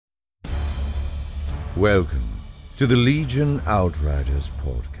Welcome to the Legion Outriders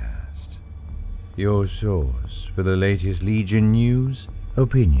podcast, your source for the latest Legion news,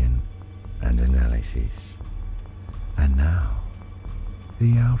 opinion, and analysis. And now,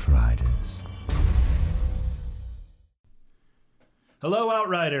 the Outriders. Hello,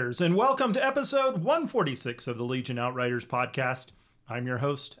 Outriders, and welcome to episode 146 of the Legion Outriders podcast. I'm your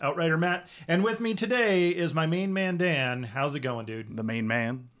host, Outrider Matt, and with me today is my main man, Dan. How's it going, dude? The main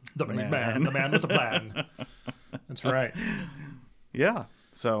man. The main man. The man with a plan. That's right. Yeah.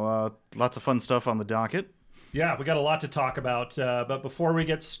 So lots of fun stuff on the docket. Yeah, we got a lot to talk about. But before we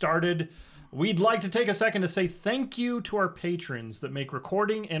get started, we'd like to take a second to say thank you to our patrons that make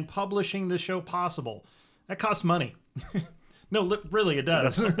recording and publishing this show possible. That costs money. No, really, it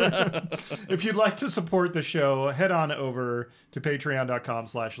does. If you'd like to support the show, head on over to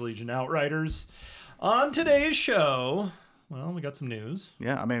patreon.com/Legion Outriders. On today's show, well, we got some news.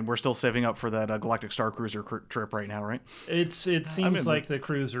 Yeah, I mean, we're still saving up for that Galactic Star Cruiser trip right now, right? It seems like the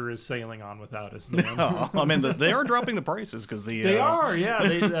cruiser is sailing on without us now. No, I mean, they are dropping the prices because they are, yeah.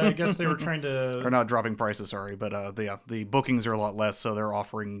 I guess they were trying to... Or not dropping prices, sorry, but the bookings are a lot less, so they're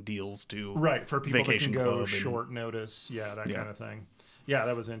offering deals to right, for people Vacation that can go Club short notice, that kind of thing. Yeah,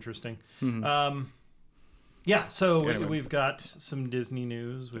 that was interesting. Mm-hmm. Yeah, so anyway. we've got some Disney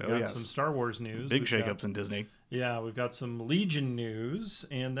news. We've got some Star Wars news. Big shakeups in Disney. Yeah, we've got some Legion news,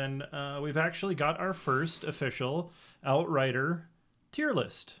 and then we've actually got our first official Outrider tier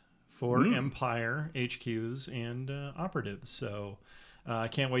list for Empire, HQs, and Operatives. So I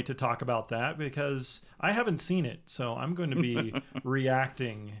can't wait to talk about that because I haven't seen it, so I'm going to be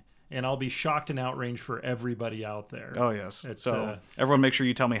reacting. And I'll be shocked and outraged for everybody out there. Oh, yes. So everyone make sure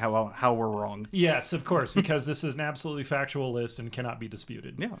you tell me how we're wrong. Yes, of course, because this is an absolutely factual list and cannot be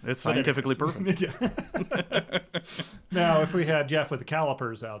disputed. Yeah, it's scientifically proven. Now, if we had Jeff with the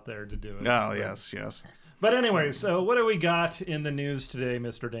calipers out there to do it. Oh, yes. But anyway, so what do we got in the news today,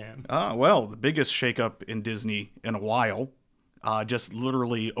 Mr. Dan? Well, the biggest shakeup in Disney in a while, just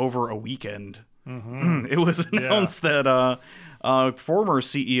literally over a weekend. Mm-hmm. It was announced that former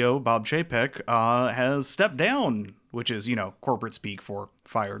CEO Bob Chapek has stepped down, which is, corporate speak for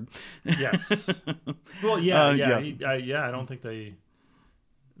fired. Yes. Well, I don't think the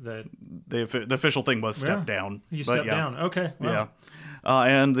official thing was step down. He stepped down. Okay. Well. Yeah.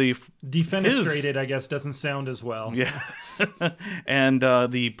 And the defenestrated, I guess, doesn't sound as well. Yeah. And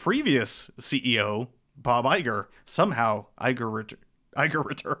the previous CEO, Bob Iger, somehow Iger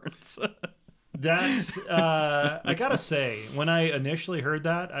returns. That I gotta say, when I initially heard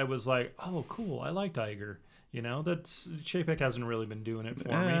that, I was like, "Oh, cool! I liked Iger." That's Chapek hasn't really been doing it for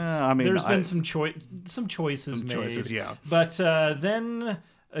me. I mean, there's been some choices made. Yeah. But then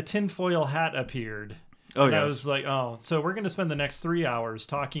a tinfoil hat appeared. Oh, and yes. I was like, "Oh, so we're going to spend the next 3 hours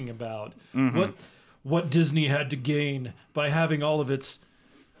talking about what Disney had to gain by having all of its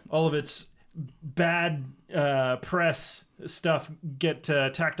bad press stuff get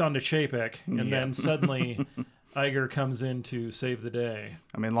tacked onto Chapek, and then suddenly Iger comes in to save the day."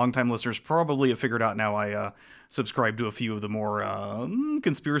 I mean, longtime listeners probably have figured out now I subscribe to a few of the more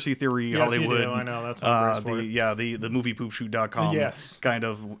conspiracy theory Hollywood. You do. I know, that's what I'm for. The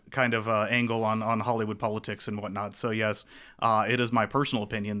moviepoopshoot.com kind of angle on Hollywood politics and whatnot. So yes, it is my personal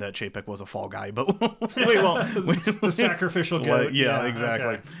opinion that Chapek was a fall guy, but the sacrificial goat. Yeah,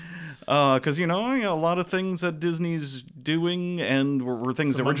 exactly. Okay. Because a lot of things that Disney's doing and were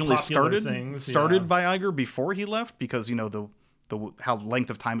things Some originally started by Iger before he left, because the how length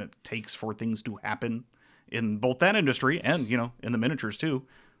of time it takes for things to happen in both that industry and in the miniatures too.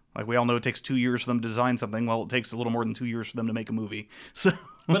 Like, we all know it takes 2 years for them to design something. Well, it takes a little more than 2 years for them to make a movie. So,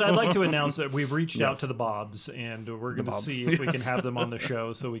 but I'd like to announce that we've reached out to the Bobs, and we're going to see if we can have them on the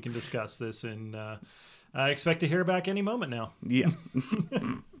show so we can discuss this. And I expect to hear back any moment now. Yeah.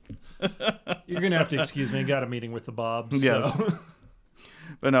 You're going to have to excuse me. I got a meeting with the Bobs. Yes. So.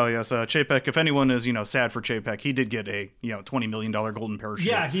 But no, yes, Chapek, if anyone is, sad for Chapek, he did get a, $20 million golden parachute.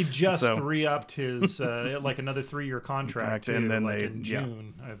 Yeah, he just re-upped his, like, another 3-year contract, too, and then in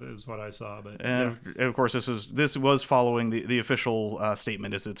June, is what I saw. But and of course, this was following the official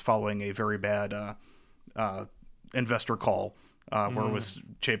statement is it's following a very bad investor call, where it was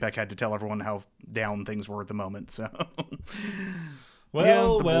Chapek had to tell everyone how down things were at the moment, so...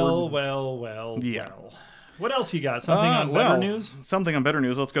 Well. What else you got? Something on better news? Something on better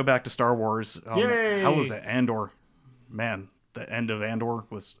news. Let's go back to Star Wars. Yay! How was the Andor? Man, the end of Andor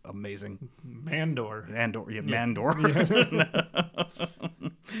was amazing. Mandor. Mandor.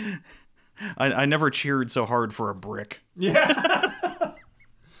 I never cheered so hard for a brick. Yeah.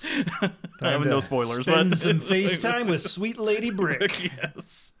 No spoilers, spend but some FaceTime with Sweet Lady Brick.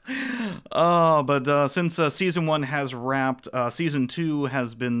 Yes. But since season 1 has wrapped, season 2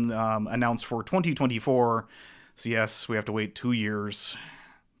 has been announced for 2024. So yes, we have to wait 2 years.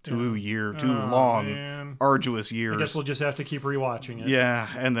 2 long, man. arduous years. I guess we'll just have to keep rewatching it. Yeah,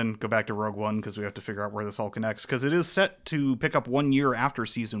 and then go back to Rogue One because we have to figure out where this all connects. Because it is set to pick up 1 year after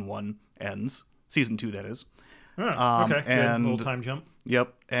season 1 ends. Season 2, that is. Oh, okay, and, good little time jump.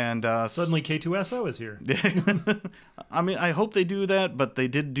 Yep, and Suddenly K2SO is here. I mean, I hope they do that, but they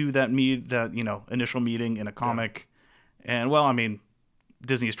did do that initial meeting in a comic, and well, I mean,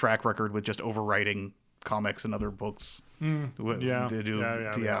 Disney's track record with just overwriting comics and other books. They do.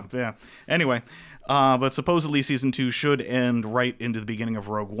 Yeah. Anyway, but supposedly season 2 should end right into the beginning of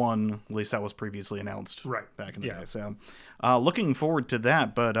Rogue One. At least that was previously announced. Right. Back in the day. So, looking forward to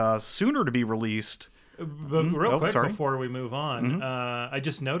that. But sooner to be released. But real quick before we move on, I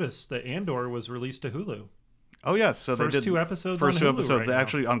just noticed that Andor was released to Hulu. Oh yes, so first they did 2 episodes. First on 2 Hulu episodes right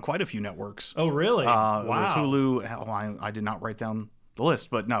actually on quite a few networks. Oh really? Wow. It was Hulu. Oh, I did not write down the list,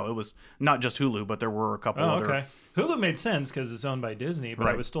 but no, it was not just Hulu, but there were a couple other. Okay. Hulu made sense because it's owned by Disney, but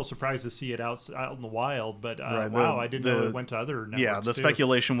Right. I was still surprised to see it out in the wild. But Right. wow, I didn't know it went to other networks. Yeah, the too.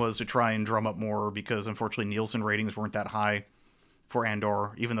 speculation was to try and drum up more because unfortunately Nielsen ratings weren't that high for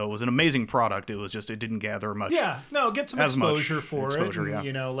Andor. Even though it was an amazing product, it didn't gather much. Yeah, no, get some As much exposure for exposure, it.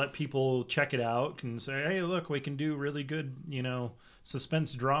 And, yeah. let people check it out and say, hey, look, we can do really good,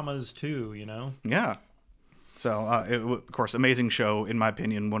 suspense dramas too. Yeah. So, of course, amazing show, in my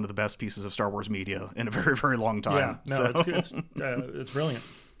opinion, one of the best pieces of Star Wars media in a very, very long time. Yeah, no, it's good. It's brilliant.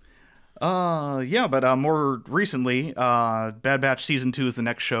 But more recently, Bad Batch Season 2 is the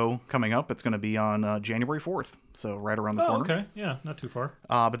next show coming up. It's going to be on January 4th, so right around the corner. Okay, yeah, not too far.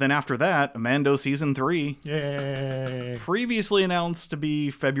 But then after that, Mando Season 3. Yay. Previously announced to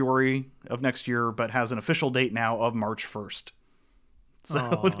be February of next year, but has an official date now of March 1st.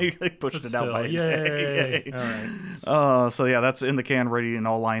 So they pushed it out by a day. Yay. All right. So yeah, that's in the can, ready and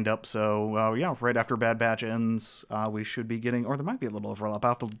all lined up. So right after Bad Batch ends, we should be getting, or there might be a little overlap.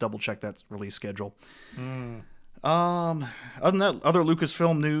 I'll have to double check that release schedule. Other than that, other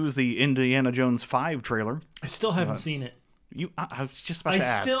Lucasfilm news: the Indiana Jones 5 trailer. I still haven't seen it. I was just about to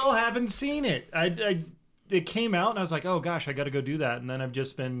ask. I still haven't seen it. It came out and I was like, oh gosh, I got to go do that. And then I've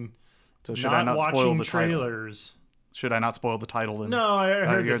just been not watching the trailers. Title? Should I not spoil the title? Then no, I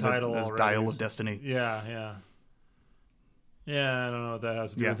heard the title already. Dial of Destiny. Yeah. I don't know what that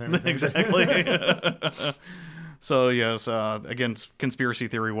has to do with anything. Exactly. So yes, again, conspiracy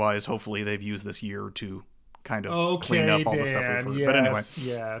theory wise, hopefully they've used this year to kind of clean up all the stuff we've heard. Yes, but anyway,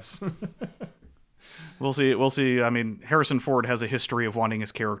 yes. We'll see. I mean, Harrison Ford has a history of wanting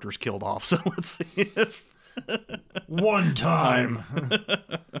his characters killed off, so let's see if one time.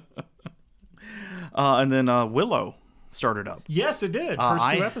 And then Willow started up. Yes, it did.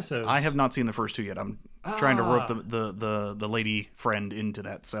 First 2 episodes. I have not seen the first 2 yet. I'm trying to rope the lady friend into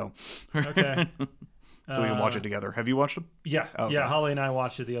that. So okay. So we can watch it together. Have you watched them? Yeah. Okay. Yeah, Holly and I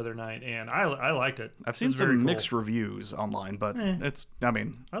watched it the other night, and I liked it. I've seen some mixed reviews online, but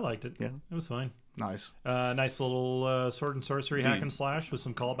I liked it. Yeah. It was fine. Nice. Nice little sword and sorcery hack and slash with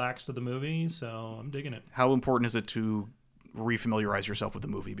some callbacks to the movie, so I'm digging it. How important is it to refamiliarize yourself with the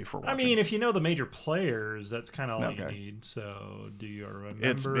movie before watching? I mean, if you know the major players, that's kind of all you need. So, do you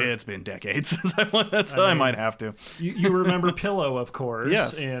remember? It's been decades since I went. I might have to. You remember Pillow, of course.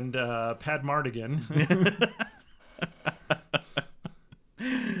 Yes. And Pat Mardigan.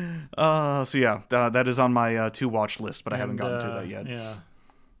 That is on my to watch list, but I haven't gotten to that yet. Yeah.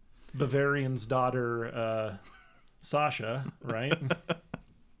 Bavarian's daughter, Sasha, right?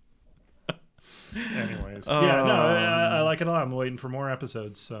 Anyways, I like it a lot. I'm waiting for more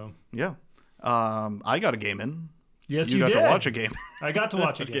episodes. So yeah, I got a game in. Yes, you got to watch a game. I got to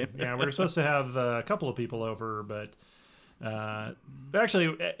watch a game. Yeah, we were supposed to have a couple of people over, but actually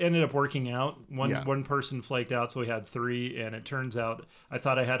it ended up working out. One person flaked out, so we had 3, and it turns out I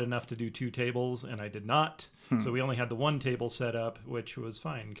thought I had enough to do 2 tables, and I did not. So we only had the 1 table set up, which was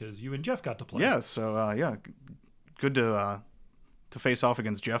fine because you and Jeff got to play. Yeah, so good to face off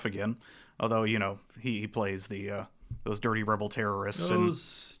against Jeff again. Although he plays the those dirty rebel terrorists.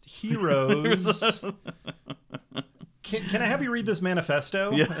 Those heroes. Can I have you read this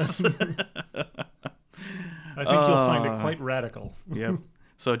manifesto? Yes. I think you'll find it quite radical. Yep.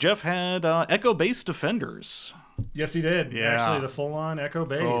 So Jeff had Echo-based defenders. Yes, he did. Yeah. Actually, the full-on Echo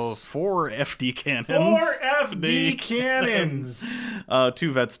base. 4 FD cannons. 4 FD cannons.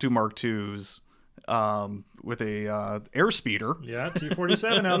 2 Vets, 2 Mark IIs. With a airspeeder. Yeah,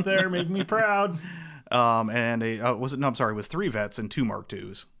 T-47 out there, making me proud. And it was 3 Vets and 2 Mark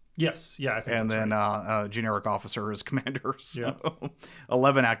IIs. Yes, yeah, I think. And that's then right. generic officer as commander. So Yeah.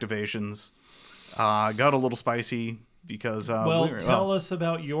 11 activations. Got a little spicy because tell us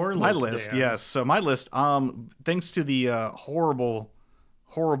about your list. My list, Dan. yes. So my list, thanks to the horrible,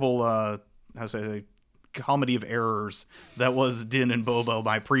 how to say, comedy of errors that was Din and Bobo,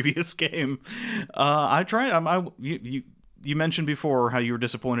 my previous game. I tried. You mentioned before how you were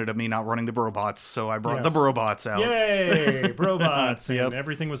disappointed at me not running the BroBots, so I brought the BroBots out. Yay, BroBots! Yep. And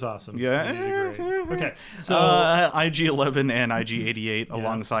everything was awesome. Yeah. Okay, so IG-11 and IG-88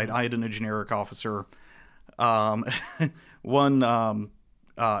 alongside Iden, a generic officer. One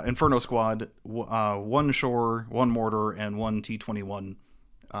Inferno Squad, one Shore, one Mortar, and one T-21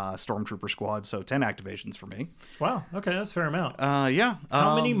 Stormtrooper Squad. So 10 activations for me. Wow. Okay, that's a fair amount. Yeah.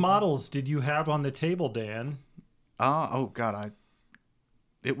 How many models did you have on the table, Dan? Oh God,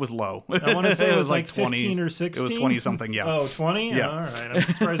 it was low. I want to say it was like 20, 15 or 16. It was 20 something. Yeah. Oh, 20? Yeah. All right. I'm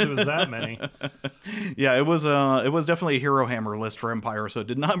surprised it was that many. Yeah, it was definitely a Hero Hammer list for Empire, so it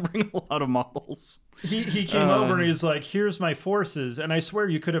did not bring a lot of models. He came over and he's like, "Here's my forces," and I swear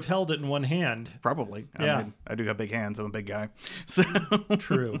you could have held it in one hand. Probably. Yeah. I mean, I do have big hands. I'm a big guy. So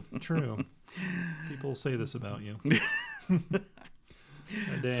True. People say this about you.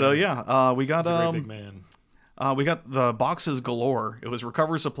 So yeah, we got He's a great big man. We got the boxes galore. It was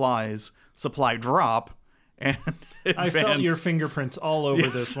recover supplies, supply drop, and I felt your fingerprints all over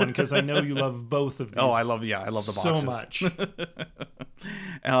this one because I know you love both of these. Oh, I love the boxes so much.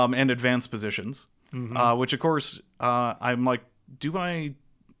 And advanced positions, which of course I'm like, do I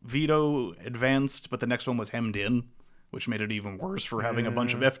veto advanced? But the next one was hemmed in, which made it even worse for having a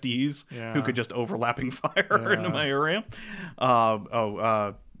bunch of FDs who could just overlapping fire into my area.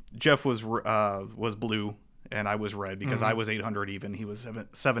 Jeff was blue. And I was red because I was 800 even. He was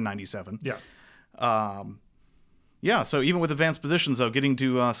 797. Yeah. Yeah, so even with advanced positions, though, getting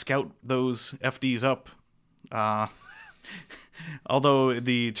to scout those FDs up. Although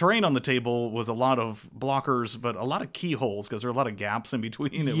the terrain on the table was a lot of blockers, but a lot of keyholes because there are a lot of gaps in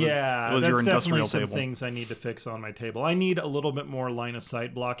between. It was that's your industrial definitely some table. things I need to fix on my table. I need a little bit more line of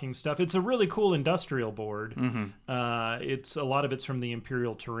sight blocking stuff. It's a really cool industrial board. It's a lot of it's from the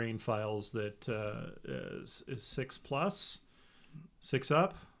Imperial terrain files that is 6+, 6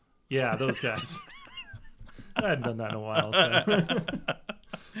 up. Yeah, those guys. I hadn't done that in a while. So.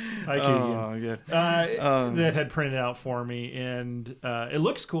 That had printed out for me, and it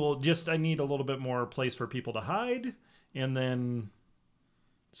looks cool. Just I need a little bit more place for people to hide, and then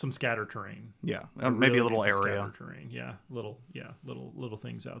some scatter terrain. Yeah, maybe a little area. Terrain. Yeah, little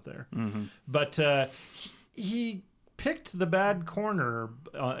things out there. But he picked the bad corner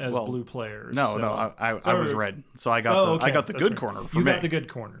as blue players. No, I was red, so I got the good corner. You got the good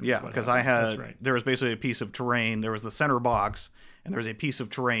corner. Yeah, because I had there was basically a piece of terrain. There was the center box, and there was a piece of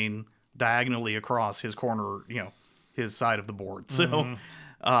terrain diagonally across his corner. His side of the board. So,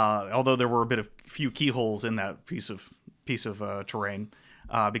 although there were few keyholes in that piece of terrain,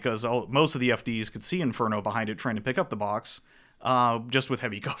 because most of the FDs could see Inferno behind it trying to pick up the box, just with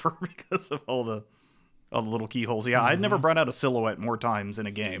heavy cover because of all the little keyholes. Yeah, I'd never brought out a silhouette more times in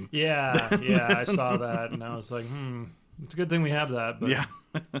a game. Yeah, I saw that, and I was like, it's a good thing we have that. But yeah.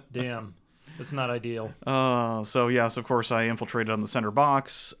 Damn, it's not ideal. So yes, of course, I infiltrated on the center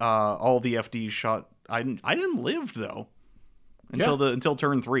box. All the FDs shot. I didn't live though until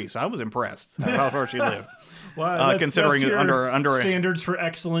turn 3, so I was impressed how far she lived. Well, considering that's under standards for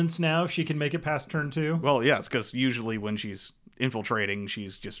excellence now, she can make it past turn 2. Well, yes, because usually when she's infiltrating,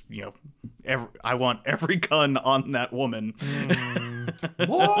 she's just I want every gun on that woman.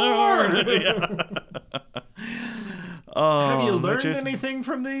 More. Have you learned anything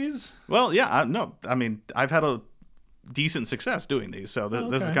from these? Well, yeah, no. I mean, I've had a decent success doing these, so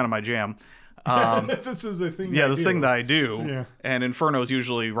this is kind of my jam. This is the thing. Yeah, this thing that I do. Yeah. And Inferno is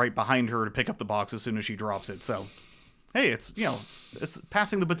usually right behind her to pick up the box as soon as she drops it. So, hey, it's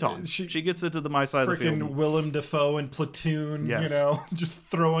passing the baton. She gets it to my side of the field. Freaking Willem Dafoe in Platoon. Yes. Just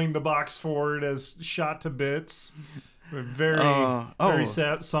throwing the box forward as shot to bits. Very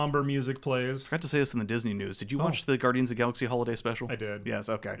sad, somber music plays. I forgot to say this in the Disney news. Did you watch the Guardians of the Galaxy holiday special? I did. Yes.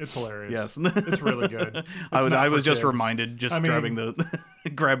 Okay. It's hilarious. Yes. It's really good. I was just reminded, grabbing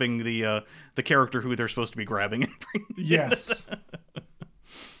the character who they're supposed to be grabbing. Yes.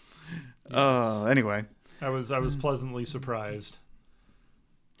 Anyway, I was pleasantly surprised.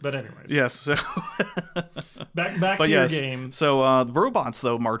 But anyways. Yes. So back to your game. So the BroBots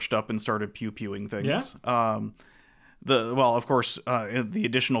though marched up and started pew-pewing things. Yeah. Of course, the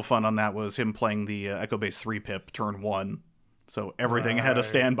additional fun on that was him playing the Echo Base 3 pip turn 1. So everything had a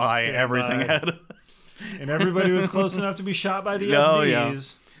standby. Everything had. And everybody was close enough to be shot by the FDs. Yeah.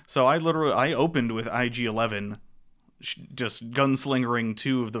 So I opened with IG-11, just gunslingering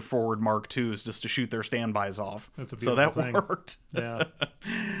 2 of the forward Mark IIs just to shoot their standbys off. That's a so beautiful that thing. worked. Yeah.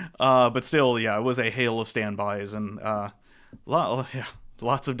 But still, yeah, it was a hail of standbys and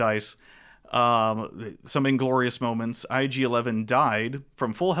lots of dice. Some inglorious moments. IG-11 died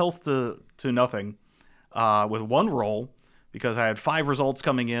from full health to nothing with 1 roll because I had 5 results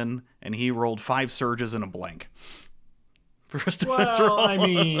coming in and he rolled 5 surges and a blank. First defense roll. I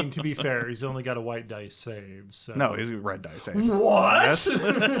mean, to be fair, he's only got a white dice save. So. No, he's a red dice save. What? Yes. If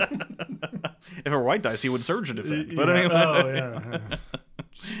it were white dice, he would surge and defend. But anyway. Oh, yeah.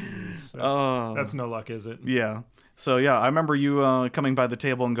 Jeez, that's no luck, is it? Yeah. So, yeah, I remember you coming by the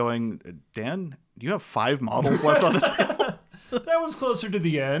table and going, Dan, do you have 5 models left on the table? That was closer to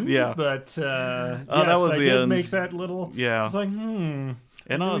the end. Yeah. But, that was I the did end. make that little... Yeah. I was like,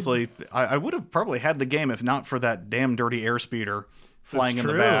 And honestly, I would have probably had the game if not for that damn dirty airspeeder flying in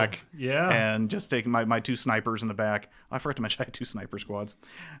the back. Yeah. And just taking my 2 snipers in the back. I forgot to mention I had 2 sniper squads.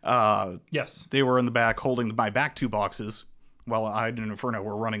 Yes. They were in the back holding my back 2 boxes while I and Inferno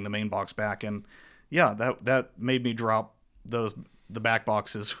were running the main box back. And yeah, that made me drop the back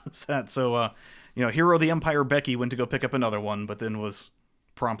boxes. Was that. So, Hero of the Empire Becky went to go pick up another one, but then was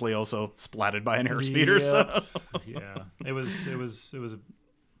promptly also splatted by an airspeeder. Yep. So. Yeah. It was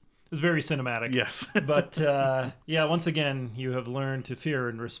very cinematic. Yes. But once again, you have learned to fear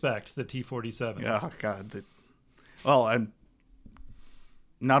and respect the T-47. Oh God. And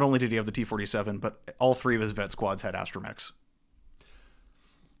not only did he have the T-47, but all 3 of his vet squads had astromechs.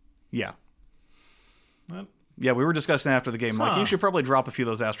 Yeah. What? Yeah, we were discussing after the game. Like, you should probably drop a few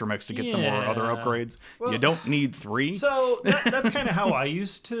of those astromechs to get some more other upgrades. Well, you don't need 3. So that's kind of how I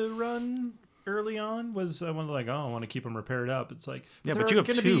used to run early on. Was I wanted I want to keep them repaired up. It's like, but you have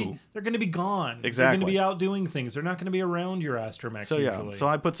 2. They're going to be gone. Exactly. They're going to be out doing things. They're not going to be around your astromechs. So usually. so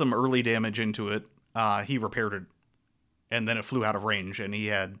I put some early damage into it. He repaired it, and then it flew out of range, and he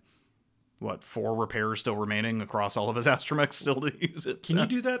had 4 repairs still remaining across all of his astromechs still to use it. Can you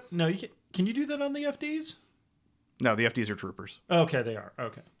do that? No, you can. Can you do that on the FDs? No, the FDs are troopers. Okay, they are.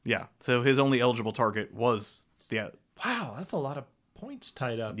 Okay. Yeah, so his only eligible target was the... Wow, that's a lot of points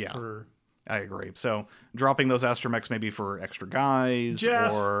tied up for... I agree. So dropping those astromechs maybe for extra guys,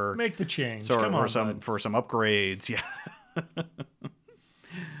 Jeff, or make the change. So, Come on, for some upgrades. Yeah.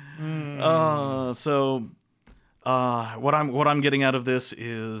 What I'm getting out of this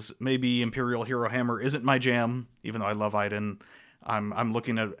is maybe Imperial Hero Hammer isn't my jam, even though I love Iden. I'm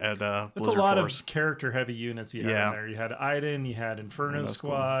looking at It's a Blizzard lot Force. of character heavy units you had in there. You had Iden, you had Inferno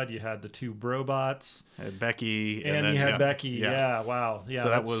Squad, you had the 2 BroBots, Had Becky, and then, you had Becky. Yeah, wow. Yeah, so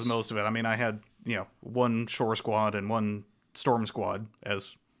that was most of it. I mean, I had 1 Shore Squad and 1 Storm Squad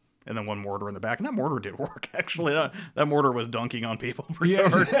and then 1 mortar in the back, and that mortar did work. Actually, that mortar was dunking on people pretty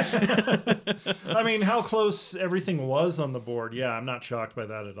hard. I mean, how close everything was on the board. Yeah, I'm not shocked by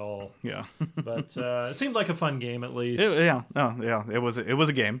that at all. Yeah, but it seemed like a fun game at least. It was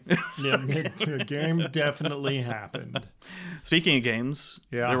a game. A game definitely happened. Speaking of games,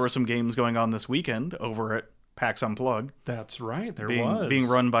 there were some games going on this weekend over at PAX Unplugged. That's right, being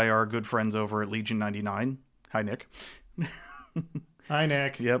run by our good friends over at Legion 99. Hi, Nick. Hi,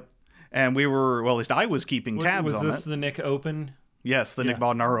 Nick. Yep. And we were, well, at least I was keeping tabs on it. Was this the Nick Open? Yes, the Nick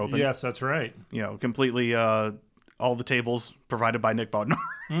Bodnar Open. Yes, that's right. Completely all the tables provided by Nick Bodnar.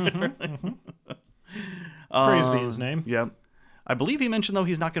 Praise be his name. Yep. I believe he mentioned, though,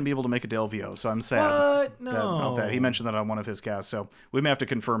 he's not going to be able to make a to LVO, so I'm sad about that. He mentioned that on one of his casts, so we may have to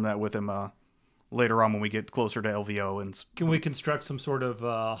confirm that with him later on when we get closer to LVO. And can we construct some sort of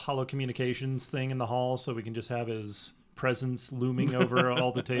holo communications thing in the hall so we can just have his presence looming over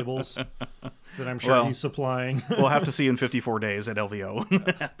all the tables that I'm sure he's supplying? We'll have to see in 54 days at LVO when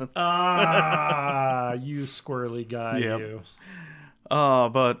that happens. You squirrely guy, you.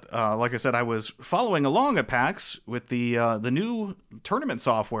 But like I said, I was following along at PAX with the new tournament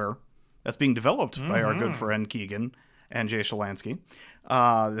software that's being developed by our good friend Keegan and Jay Shalansky.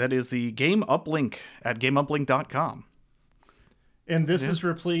 That is the Game Uplink at GameUplink.com. And this is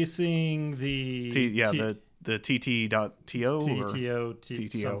replacing the... The TT.to or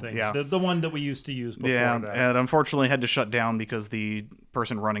TTO something. Yeah. The one that we used to use before that. And unfortunately had to shut down because the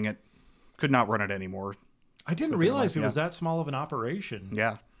person running it could not run it anymore. I didn't realize it was that small of an operation.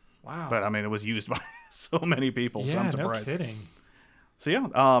 Yeah. Wow. But I mean, it was used by so many people, so I'm surprised. No kidding.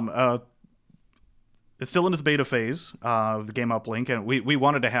 So it's still in its beta phase, the Game Uplink, and we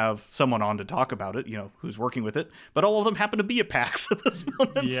wanted to have someone on to talk about it, who's working with it, but all of them happen to be at PAX at this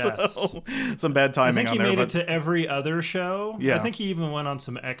moment, yes. So some bad timing on there. I think he made it to every other show. Yeah. I think he even went on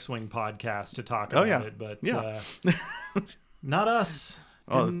some X-Wing podcasts to talk about it, but not us.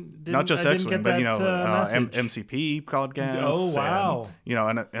 Not just X-Wing, but MCP podcasts. Oh wow!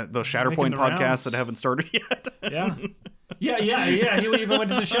 And those Shatterpoint podcasts that haven't started yet. Yeah. He even went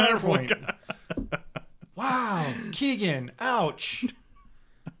to the Shatterpoint. Wow, Keegan! Ouch.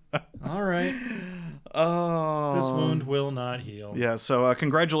 All right. This wound will not heal. Yeah. So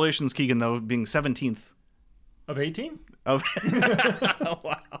congratulations, Keegan, though, being 17th of 18. Wow.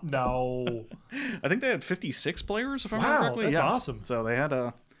 No. I think they had 56 players, if I remember correctly. That's awesome. So they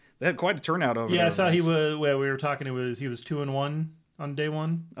had quite a turnout over there. Yeah, I saw he was. Well, we were talking. He was 2-1 on day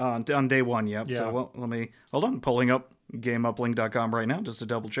one. On day one, yep. Yeah. So let me hold on. Pulling up GameUplink.com right now just to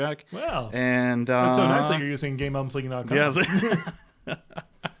double check. Wow. And that's so nice that you're using GameUplink.com. Yes.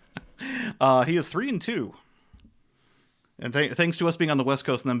 He is 3-2. And thanks to us being on the West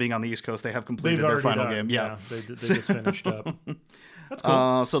Coast and them being on the East Coast, they have completed their final game. Yeah, they just finished up. That's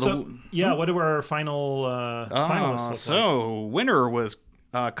cool. What do our final finalists look so like? Winner was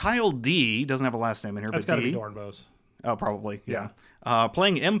Kyle D. Doesn't have a last name in here, That's but got to D. be Dornbos. Oh, probably. Yeah.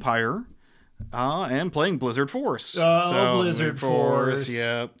 Playing Empire and playing Blizzard Force. Blizzard Force.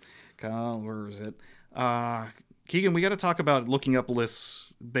 Yeah. Kyle, where is it? Keegan, we got to talk about looking up lists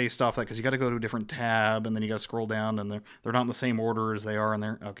based off that, because you got to go to a different tab and then you got to scroll down, and they're not in the same order as they are in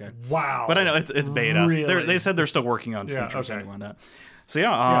there. Okay. Wow. But I know it's beta. Really? They said they're still working on features anyway on that. So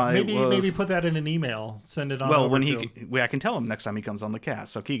maybe put that in an email. Send it on. Well, I can tell him next time he comes on the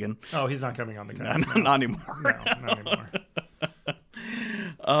cast. So Keegan. Oh, he's not coming on the cast. Not anymore. No, not anymore.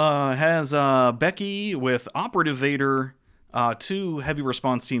 Has Becky with Operative Vader, 2 Heavy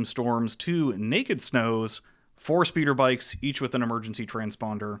Response Team Storms, 2 Naked Snows, 4 speeder bikes, each with an emergency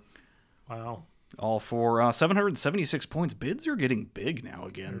transponder. Wow. All for 776 points. Bids are getting big now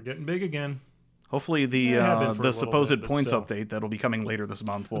again. They're getting big again. Hopefully the supposed points update that'll be coming later this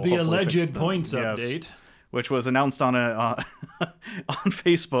month will the alleged points update, which was announced on on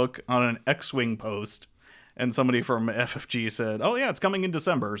Facebook on an X-Wing post, and somebody from FFG said, "Oh yeah, it's coming in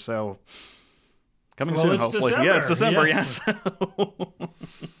December, so coming soon, hopefully." December. Yeah, it's December. Yes.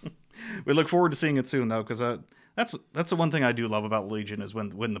 We look forward to seeing it soon, though, because that's the one thing I do love about Legion is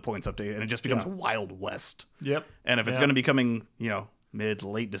when the points update and it just becomes Wild West. Yep. And if it's going to be coming,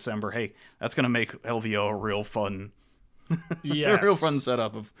 late December, hey, that's going to make LVO a real fun, real fun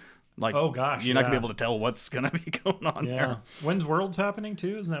setup of like. Oh gosh, you're not going to be able to tell what's going to be going on there. When's Worlds happening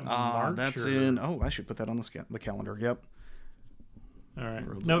too? Isn't that March? That's in. Oh, I should put that on the calendar. Yep. All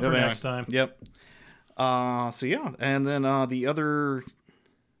right. Note for next time. Yep. So yeah, and then the other.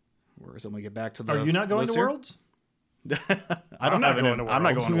 Where is it? When we get back to the. Are you not going to Worlds? I'm not going to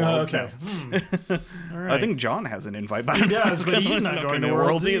Worlds. Okay. All right. I think John has an invite, but he does, but he's not going to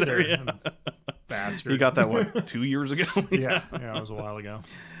Worlds either. Yeah. Bastard. He got that 2 years ago. Yeah, it was a while ago.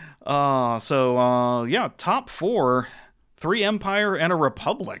 Top 4, 3 Empire and a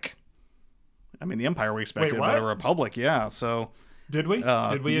Republic. I mean, the Empire we expected, but a Republic, yeah. So did we?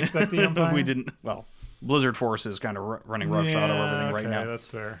 Did we expect the Empire? We didn't. Well, Blizzard Force is kind of running roughshod over everything right now. That's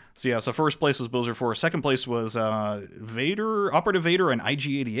fair. So first place was Blizzard Force. Second place was Operative Vader, and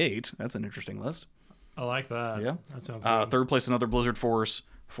IG-88. That's an interesting list. I like that. Yeah, that sounds good. Third place, another Blizzard Force.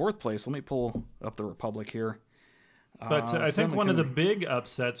 Fourth place, let me pull up the Republic here. But I think one of the big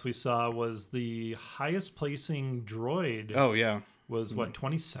upsets we saw was the highest placing droid. Oh yeah, was what,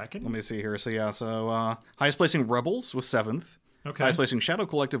 22nd? Let me see here. So highest placing Rebels was 7th. Okay. Highest placing Shadow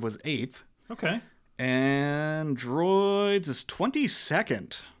Collective was 8th. Okay. And droids is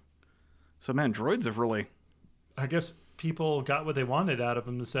 22nd. So, man, droids have really... I guess people got what they wanted out of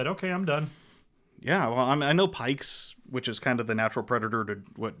them and said, okay, I'm done. Yeah, well, I know Pikes, which is kind of the natural predator to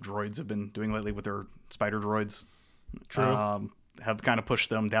what droids have been doing lately with their spider droids. True. Have kind of pushed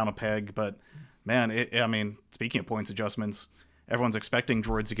them down a peg. But, man, speaking of points adjustments, everyone's expecting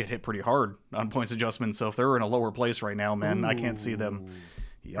droids to get hit pretty hard on points adjustments. So if they're in a lower place right now, man, I can't see them...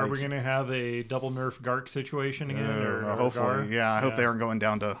 Yikes. Are we going to have a double nerf Gark situation again? Or hopefully, I hope they aren't going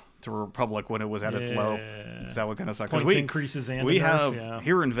down to Republic when it was at its low. That would kind of suck. Points increases and we have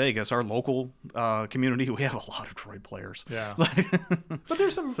here in Vegas, our local community, we have a lot of droid players. Yeah, but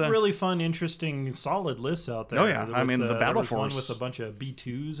there's some really fun, interesting, solid lists out there. Oh yeah, the Battle Force one with a bunch of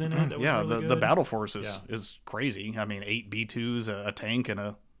B2s in it. The Battle Force is crazy. 8 B2s, a tank, and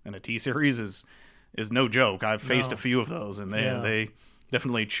a T series is no joke. I've faced a few of those, and they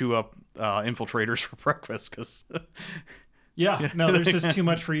definitely chew up infiltrators for breakfast because. There's just too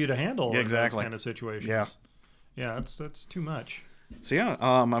much for you to handle. Exactly. In those kind of situations. Yeah, that's too much. So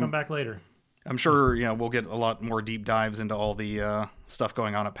come back later. I'm sure we'll get a lot more deep dives into all the stuff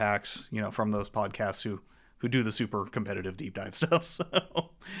going on at PAX. From those podcasts who do the super competitive deep dive stuff. So,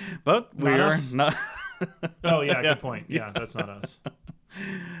 but we are not. Oh yeah, good point. Yeah, that's not us.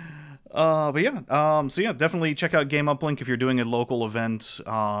 But yeah, so yeah, definitely check out Game Uplink if you're doing a local event.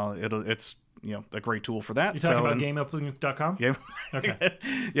 It's a great tool for that. You talking about GameUplink.com? Game. Okay.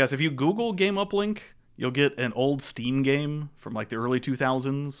 Yes, if you Google Game Uplink, you'll get an old Steam game from like the early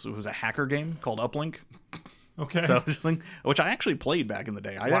 2000s. It was a hacker game called Uplink. Okay. So, which I actually played back in the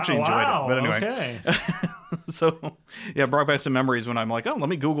day. I actually enjoyed it. But anyway. Okay. So, yeah, brought back some memories when I'm like, oh, let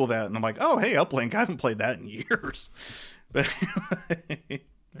me Google that. And I'm like, oh, hey, Uplink. I haven't played that in years. But anyway.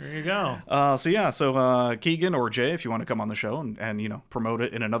 There you go. So Keegan or Jay, if you want to come on the show and promote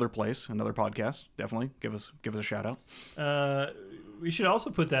it in another place, another podcast, definitely give us a shout out. We should also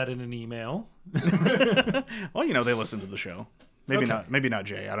put that in an email. Well, they listen to the show. Maybe not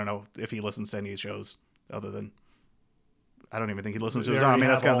Jay. I don't know if he listens to any shows other than. I don't even think he listens to his own. I mean,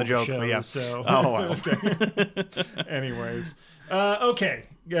 that's kind of the joke. Shows, but yeah. So. Oh wow. Okay. Anyways, okay.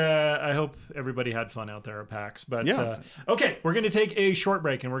 I hope everybody had fun out there at PAX. But yeah. Okay, we're going to take a short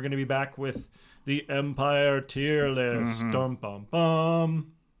break, and we're going to be back with the Empire tier list. Mm-hmm. Dum bum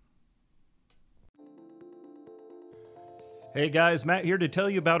bum. Hey guys, Matt here to tell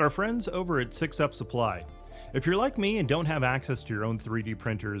you about our friends over at 6 Up Supply. If you're like me and don't have access to your own 3D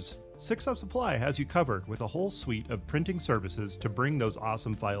printers, 6 Up Supply has you covered with a whole suite of printing services to bring those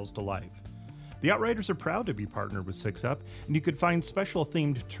awesome files to life. The Outriders are proud to be partnered with 6 Up, and you could find special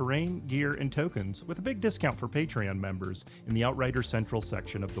themed terrain, gear, and tokens with a big discount for Patreon members in the Outrider Central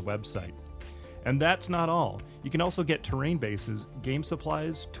section of the website. And that's not all. You can also get terrain bases, game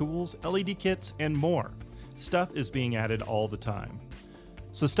supplies, tools, LED kits, and more. Stuff is being added all the time.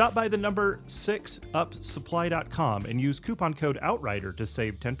 So stop by the number 6upsupply.com and use coupon code OUTRIDER to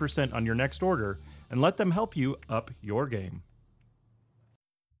save 10% on your next order, and let them help you up your game.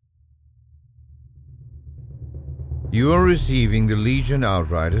 You are receiving the Legion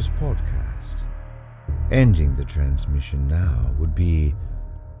Outriders podcast. Ending the transmission now would be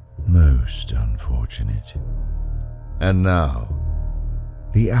most unfortunate. And now,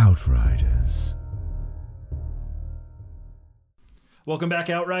 the Outriders. Welcome back,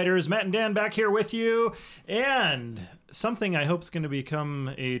 Outriders. Matt and Dan back here with you. And something I hope is going to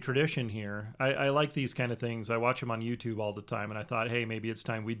become a tradition here. I like these kind of things. I watch them on YouTube all the time, and I thought, hey, maybe it's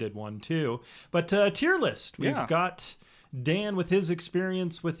time we did one too. But tier list. We've got Dan with his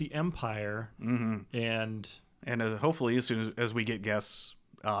experience with the Empire. Mm-hmm. And hopefully, as soon as we get guests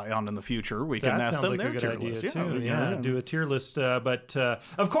on in the future, we can ask them their tier list. Do a tier list. But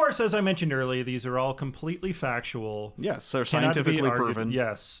of course, as I mentioned earlier, these are all completely factual. Yes, they're scientifically proven.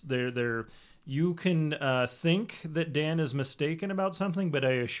 Yes, they're. You can think that Dan is mistaken about something, but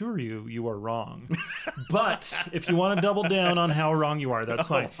I assure you, you are wrong. But if you want to double down on how wrong you are, that's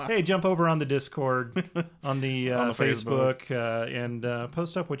fine. Hey, jump over on the Discord, on the Facebook, and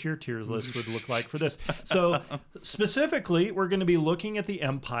post up what your tier list would look like for this. So specifically, we're going to be looking at the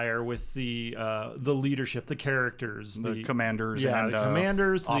Empire with the leadership, the characters, the commanders, and the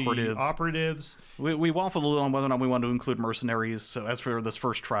commanders, operatives. The operatives. We waffled a little on whether or not we want to include mercenaries. So as for this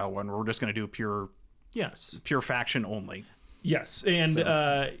first trial one, we're just going to do pure faction only. Yes, and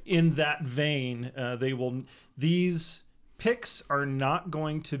in that vein, these picks are not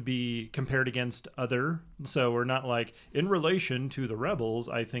going to be compared against other. So we're not like, in relation to the rebels,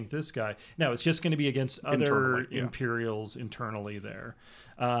 I think this guy. No, it's just going to be against other Imperials internally there.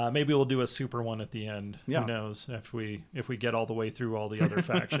 Maybe we'll do a super one at the end. Who knows if we get all the way through all the other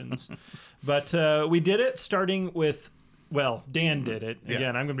factions. But we did it starting with. Well, Dan did it.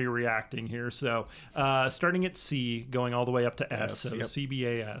 Again, I'm going to be reacting here. So starting at C, going all the way up to S, so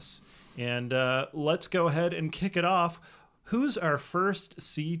CBAS. And let's go ahead and kick it off. Who's our first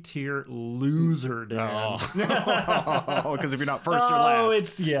C-tier loser, Dan? Because if you're not first, you're last.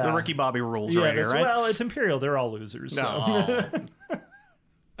 It's, the Ricky Bobby rules right here, right? Well, it's Imperial. They're all losers. So.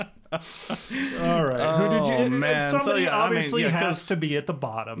 All right. Who did you? Man. Somebody obviously has to be at the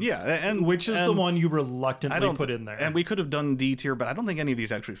bottom. Yeah, and which is the one you reluctantly put in there. And we could have done D tier, but I don't think any of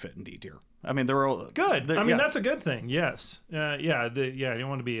these actually fit in D tier. I mean, they're all good. I mean, that's a good thing. Yes. You don't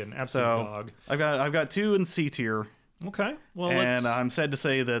want to be an absolute dog. I've got 2 in C tier. Okay. Well, and I'm sad to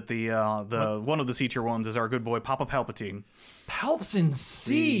say that the one of the C tier ones is our good boy Papa Palpatine. Palps in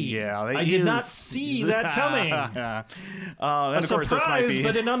C. Yeah, I did not see that coming. A surprise,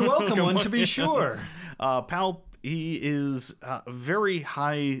 but an unwelcome one to be sure. Palp, he is very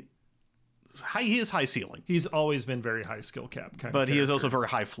high. He is high ceiling. He's always been very high skill cap kind of But he is also very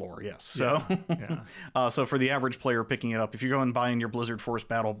high floor, yes. So so for the average player picking it up, if you're going buying your Blizzard Force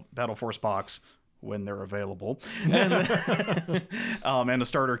Battle Force box when they're available, and a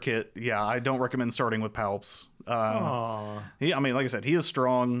starter kit, I don't recommend starting with Palps. I mean, like I said, he is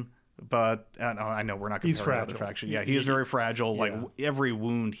strong, but I know we're not comparing other faction. Yeah, he is very fragile. Like every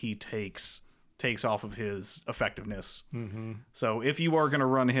wound he takes off of his effectiveness. So if you are going to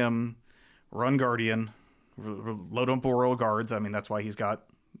run him, run Guardian, load up Royal Guards. I mean, that's why he's got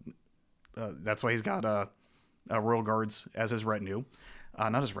Royal Guards as his retinue.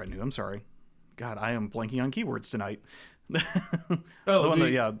 Not his retinue, I'm sorry. God, I am blanking on keywords tonight.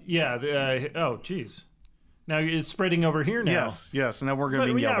 Oh, geez. Now it's spreading over here now. Yes. Now we're going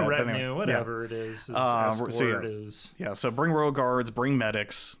to be yelled at. Retinue, anyway. whatever it is. Escort is. Yeah, so bring Royal Guards, bring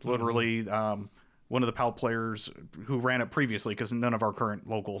medics. Literally, one of the PAL players who ran it previously, because none of our current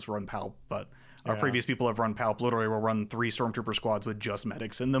locals run PAL, but our previous people have run PAL. Literally will run 3 Stormtrooper squads with just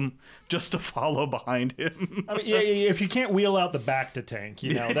medics in them, just to follow behind him. I mean, if you can't wheel out the back to tank,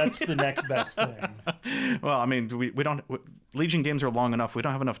 that's the next best thing. Well, I mean, we don't... Legion games are long enough. We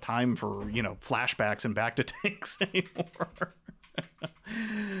don't have enough time for, flashbacks and back to tanks anymore.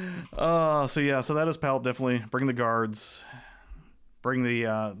 So that is PAL. Definitely bring the guards, bring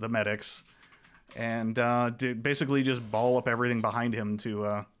the medics, and basically just ball up everything behind him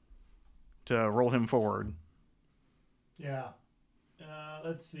to roll him forward. Yeah.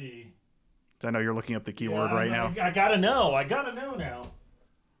 Let's see. I know you're looking up the keyword right now. I gotta know. Now.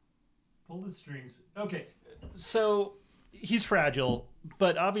 Pull the strings. Okay. So he's fragile,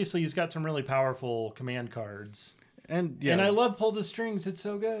 but obviously he's got some really powerful command cards. And I love pull the strings. It's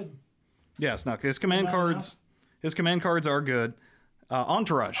so good. Yes, no, his command cards are good.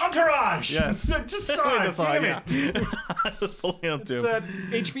 Entourage. Yes. Just saw it. Damn it. I was pulling up too. It's that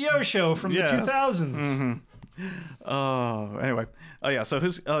HBO show from the 2000s. Anyway. So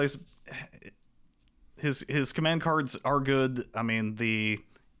his command cards are good. I mean,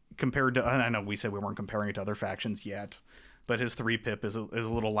 compared to, and I know we said we weren't comparing it to other factions yet, but his 3-pip is a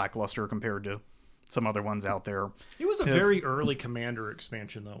little lackluster compared to some other ones out there. He was a very early commander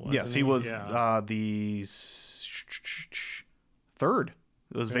expansion, though, wasn't he was the third.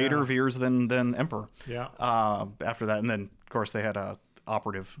 It was Vader, Veers, then Emperor. Yeah. After that, and then of course they had a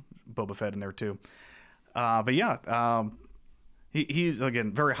operative Boba Fett in there too. He's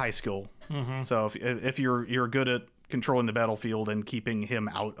again very high skill. So if you're good at controlling the battlefield and keeping him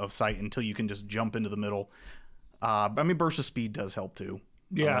out of sight until you can just jump into the middle. Burst of speed does help too.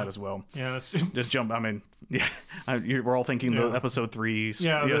 On that as well. Yeah, that's just jump. I mean, we're all thinking the episode 3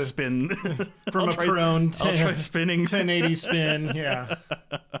 spin from a prone. I'll try spinning 1080 spin. Yeah.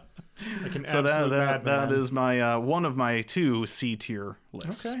 Like an so that is my one of my 2 C tier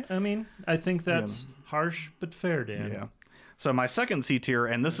lists. Okay, I mean, I think that's harsh but fair, Dan. Yeah. So my second C tier,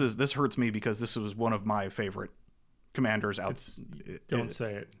 and this hurts me because this was one of my favorite commanders out. Don't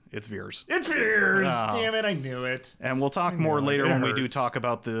say it. It's Veers. It's Veers! Damn it, I knew it. And we'll talk more later when we do talk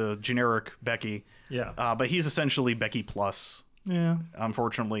about the generic Becky. Yeah. But he's essentially Becky plus. Yeah.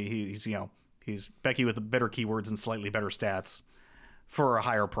 Unfortunately, he's Becky with better keywords and slightly better stats for a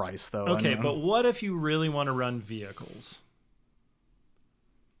higher price, though. Okay, but what if you really want to run vehicles?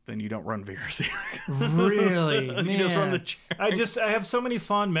 Then you don't run Veers. Really? You just run the I have so many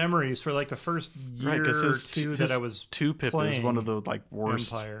fond memories for like the first year or two that I was 2-pip is one of the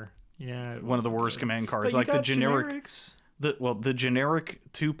worst Empire. Yeah, one of the worst command cards. But like the generic generics. the generic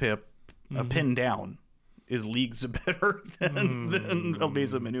 2-pip pinned down is leagues better than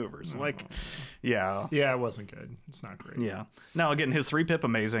evasive maneuvers. Yeah, it wasn't good. It's not great. Yeah. Now again, his 3-pip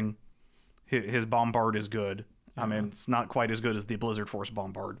amazing. His bombard is good. I mean, it's not quite as good as the Blizzard Force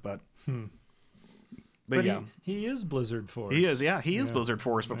bombard, but yeah, he is Blizzard Force. He is Blizzard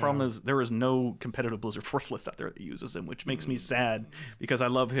Force. But problem is there is no competitive Blizzard Force list out there that uses him, which makes me sad because I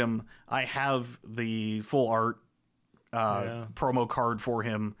love him. I have the full art promo card for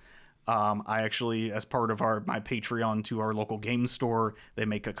him. I actually, as part of my Patreon to our local game store, they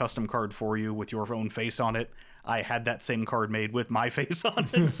make a custom card for you with your own face on it. I had that same card made with my face on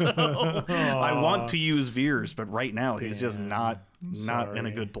it, so I want to use Veers, but right now he's just not in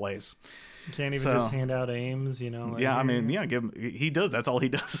a good place. You can't even just hand out aims, Give him, he does. That's all he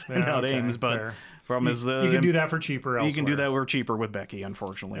does, hand out aims. But fair. problem is you can do that for cheaper elsewhere. You can do that for cheaper with Becky,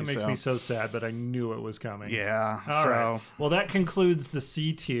 unfortunately. It makes me so sad, but I knew it was coming. Yeah. All right. Well, that concludes the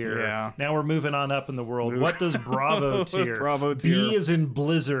C tier. Yeah. Now we're moving on up in the world. What does Bravo tier? Bravo tier. B is in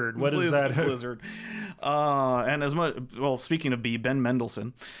Blizzard. What is that? Blizzard. And as much, speaking of B, Ben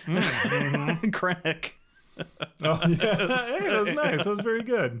Mendelsohn, Krennic. Oh, yes. Hey, that was nice. That was very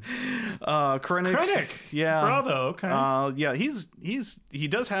good. Krennic. Yeah. Bravo. Okay. He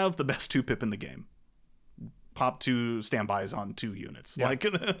does have the best 2-pip in the game. Pop 2 standbys on 2 units. Yeah.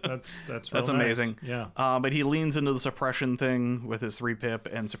 That's amazing. Nice. Yeah. But he leans into the suppression thing with his 3-pip,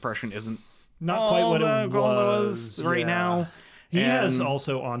 and suppression isn't not quite what it was right now. He has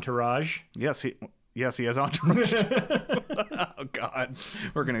also Entourage. Yes, he has Entourage. Oh God,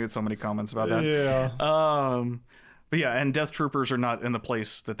 we're gonna get so many comments about that. Yeah. But yeah, and Death Troopers are not in the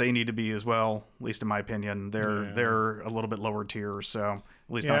place that they need to be as well. At least in my opinion, they're a little bit lower tier. So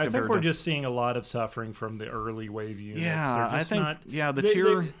at least not I compared think we're to... just seeing a lot of suffering from the early wave units. Yeah, I think. The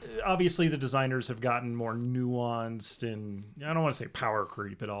tier. Obviously, the designers have gotten more nuanced, and I don't want to say power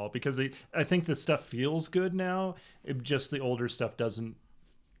creep at all because I think the stuff feels good now. Just the older stuff doesn't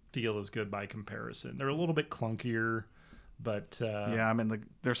feel as good by comparison. They're a little bit clunkier. But yeah, I mean,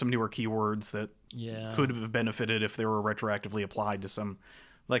 there's some newer keywords that could have benefited if they were retroactively applied to some.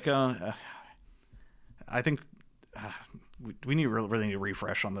 Like, I think we really need a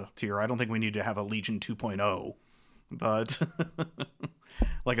refresh on the tier. I don't think we need to have a Legion 2.0, but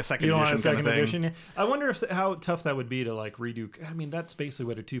like a second edition kind of thing. Edition? I wonder how tough that would be to like redo. I mean, that's basically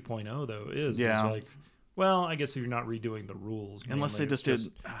what a 2.0 though is. Yeah. It's like, well, I guess if you're not redoing the rules, unless they just did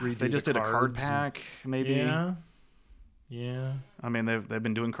a card pack, maybe. Yeah. Yeah, I mean they've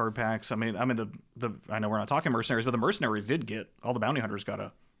been doing card packs. I mean the I know we're not talking mercenaries, but the mercenaries did get all the bounty hunters got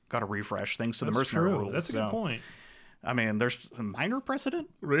a refresh thanks to the mercenary rules. That's a good point. I mean, there's some minor precedent.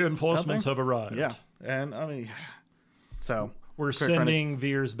 Reinforcements have arrived. Yeah, and I mean, so we're sending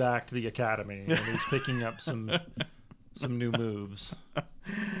Veers back to the academy, and he's picking up some new moves.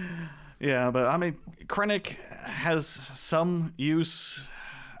 Yeah, but I mean, Krennic has some use.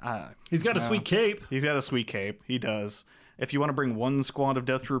 He's got a sweet cape. He's got a sweet cape. He does. If you want to bring one squad of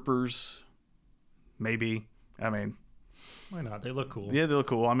Death Troopers, maybe. I mean, why not? They look cool. Yeah, they look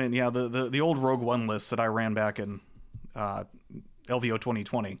cool. I mean, yeah, the old Rogue One list that I ran back in LVO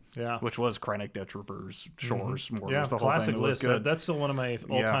 2020, which was Krennic, Death Troopers, Shores, Mortars, the whole classic thing. list. That's still one of my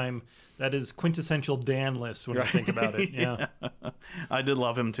all-time. That is quintessential Dan lists when I think about it. Yeah. I did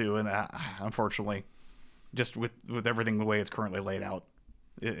love him too, and unfortunately, just with everything the way it's currently laid out,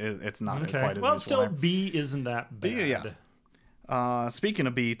 it's not quite as well. useful. Still, B isn't that bad. Yeah. Speaking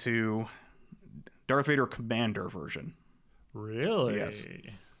of B2, Darth Vader Commander version. Really? Yes.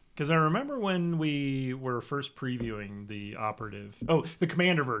 Because I remember when we were first previewing the operative. Oh, the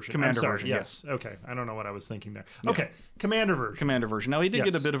Commander version. Version, yes. Okay. I don't know what I was thinking there. Yeah. Okay. Commander version. Now, he did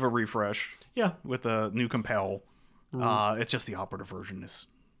get a bit of a refresh. Yeah. With a new compel. It's just the operative version is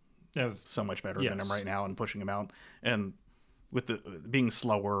so much better than him right now and pushing him out. And with the being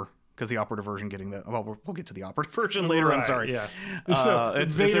slower, because the operative version getting the... Well, we'll get to the operative version later. Right, I'm sorry. Yeah. So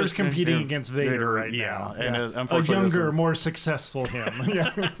Vader's competing against Vader right now. And unfortunately, a younger, more successful him.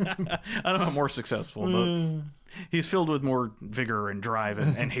 Yeah. I don't know, more successful, but he's filled with more vigor and drive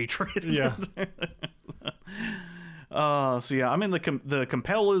and hatred. Yeah. So yeah, I mean the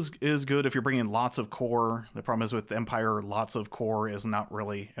compel is good if you're bringing lots of core. The problem is with Empire, lots of core is not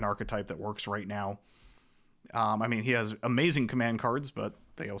really an archetype that works right now. I mean, he has amazing command cards, but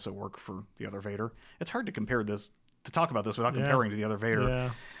they also work for the other Vader. It's hard to talk about this without comparing to the other Vader.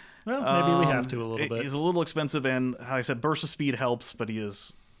 Yeah. Well, maybe we have to a little bit. He's a little expensive, and like I said, burst of speed helps, but he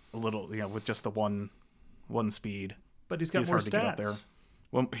is a little, with just the one speed. But he's got more stats. To get up there.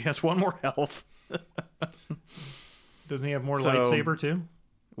 Well, he has one more health. Doesn't he have more lightsaber too?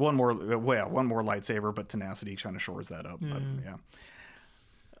 One more lightsaber, but tenacity kind of shores that up. But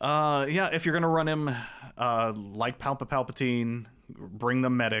yeah. If you're gonna run him, like Palpatine, bring the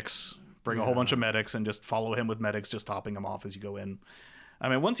medics, bring a whole bunch of medics, and just follow him with medics, just topping him off as you go in. I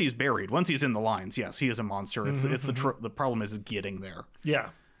mean, once he's in the lines, yes, he is a monster. It's the problem is getting there. Yeah,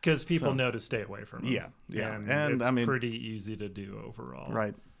 because people know to stay away from him. Yeah, and it's pretty easy to do overall.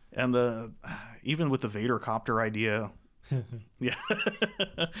 Right, and even with the Vader copter idea. Yeah.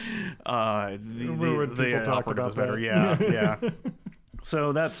 The operative is better. Yeah.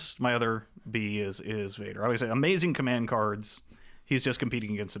 So that's my other B is Vader. I always say amazing command cards. He's just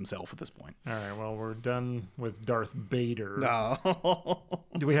competing against himself at this point. All right, well, we're done with Darth Vader. No.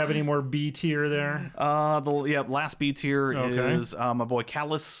 Do we have any more B tier there? Last B tier is my boy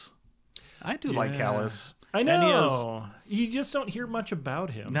Callus. I do like Callus. I know. You just don't hear much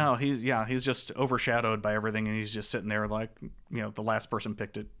about him. No, he's just overshadowed by everything, and he's just sitting there like, the last person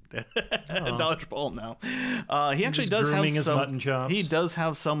picked it. Dodgeball now. He actually does have his mutton chops. He does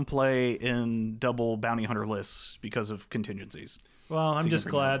have some play in double bounty hunter lists because of contingencies. Well, I'm just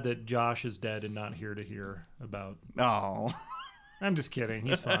glad that Josh is dead and not here to hear about. Oh. I'm just kidding.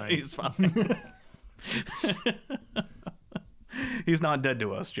 He's fine. He's fine. He's not dead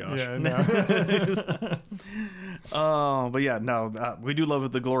to us, Josh. Yeah, no. But yeah, no, we do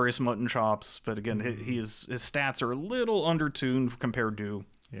love the glorious mutton chops. But again, his stats are a little undertuned compared to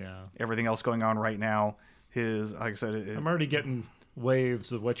everything else going on right now. Like I said, I'm already getting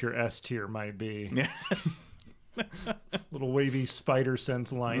waves of what your S tier might be. Little wavy spider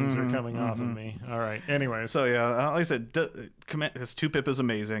sense lines are coming off of me. All right. Anyways. So yeah, like I said, his 2-pip is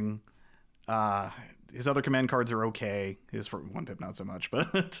amazing. His other command cards are okay. His 1-pip not so much,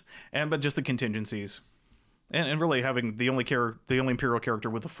 but just the contingencies, and really having the only Imperial character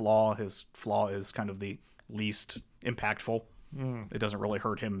with a flaw. His flaw is kind of the least impactful. It doesn't really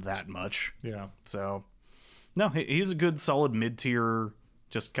hurt him that much. Yeah. So no, he's a good solid mid-tier.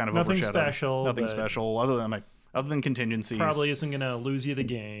 Just kind of nothing overshadowed. special. Nothing special other than contingencies. Probably isn't going to lose you the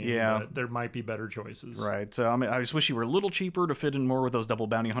game. Yeah. But there might be better choices. Right. So I just wish he were a little cheaper to fit in more with those double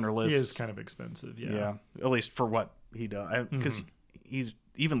bounty hunter lists. He is kind of expensive. Yeah. Yeah. At least for what he does, because he's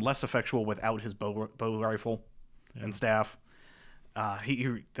even less effectual without his bow rifle and staff.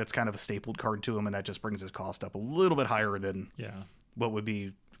 That's kind of a stapled card to him, and that just brings his cost up a little bit higher than what would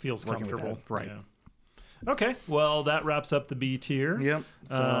be feels comfortable. Right. Yeah. Okay, well, that wraps up the B tier. Yep.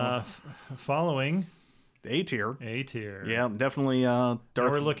 So, following A tier. A tier. Yeah, definitely. Now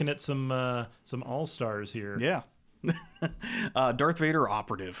we're looking at some all stars here. Yeah. Darth Vader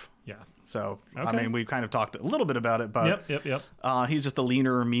operative. Yeah. So Okay. I mean, we've kind of talked a little bit about it, but Yep. He's just a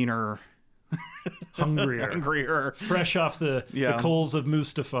leaner, meaner, hungrier, fresh off the coals of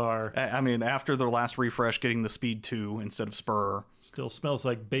Mustafar. I mean, after the last refresh, getting the speed 2 instead of spur. Still smells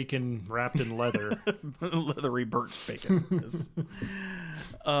like bacon wrapped in leather. Leathery burnt bacon.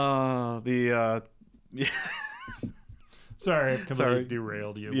 Sorry, I've completely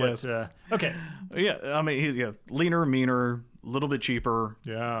derailed you. Yes. But, okay. Yeah, I mean, he's leaner, meaner, a little bit cheaper.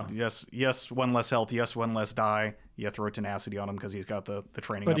 Yeah. Yes, 1 less health. Yes, 1 less die. You throw tenacity on him because he's got the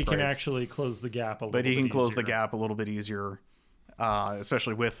training. But he can upgrades. actually close the gap a little bit. But he can close easier. the gap a little bit easier,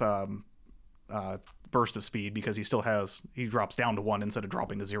 especially with burst of speed, because he drops down to 1 instead of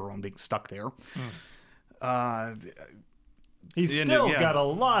dropping to 0 and being stuck there. He's still got a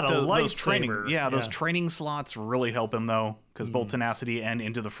lot of those lightsaber. those training slots really help him though, because both tenacity and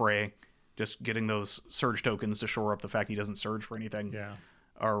into the fray, just getting those surge tokens to shore up the fact he doesn't surge for anything,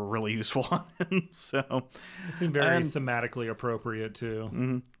 are really useful on him. So it seemed very thematically appropriate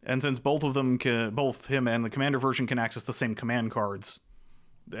too. And since both of them both him and the commander version can access the same command cards,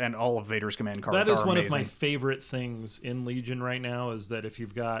 and all of Vader's command cards, that is one amazing. of my favorite things in Legion right now, is that if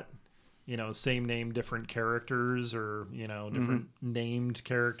you've got same name, different characters, or, different named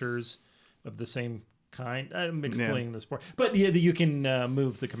characters of the same kind. I'm explaining this part. But you can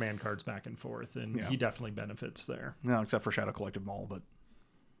move the command cards back and forth, and he definitely benefits there. No, except for Shadow Collective Maul, but...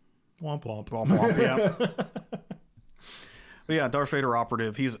 Womp womp. Womp womp, yeah. But yeah, Darth Vader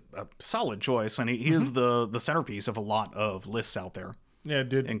operative, he's a solid choice, and he is the centerpiece of a lot of lists out there. Yeah,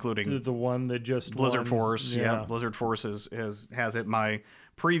 including the one that just Blizzard won. Force. Yeah, Blizzard Force has it. My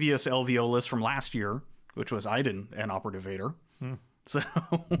previous LVO list from last year, which was Iden and Operative Vader. So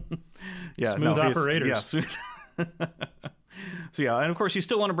yeah, smooth operators. Yeah, so yeah, and of course you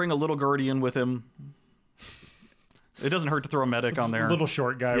still want to bring a little Guardian with him. It doesn't hurt to throw a medic on there. Little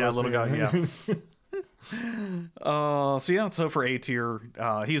short guy. Yeah, little guy. Yeah. So for A tier,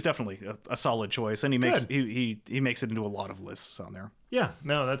 he's definitely a solid choice, and he makes it into a lot of lists on there. Yeah,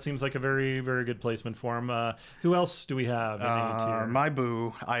 no, that seems like a very, very good placement for him. Who else do we have in A tier? My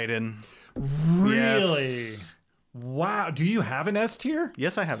boo, Iden. Really? Yes. Wow. Do you have an S tier?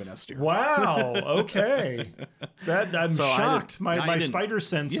 Yes, I have an S tier. Wow. Okay. I'm shocked. My spider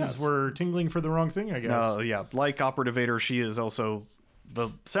senses were tingling for the wrong thing, I guess. Yeah. Like Operative Vader, she is also the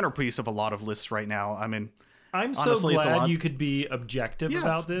centerpiece of a lot of lists right now. I mean, I'm honestly, so glad you could be objective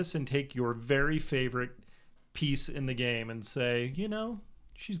about this and take your very favorite piece in the game and say,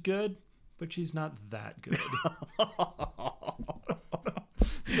 she's good, but she's not that good.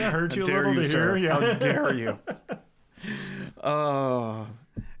 That hurt you a little to hear. Yeah. How dare you?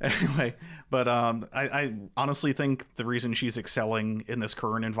 Anyway, but I honestly think the reason she's excelling in this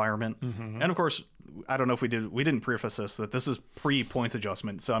current environment, and of course, I don't know if we didn't preface this, that this is pre-points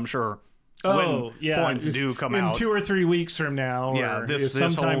adjustment, so I'm sure when points do come out. In 2 or 3 weeks from now. Yeah,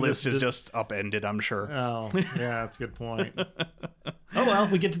 this whole list is just upended, I'm sure. Oh, yeah, that's a good point. Oh, well,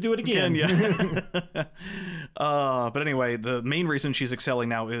 we get to do it again. Yeah. But anyway, the main reason she's excelling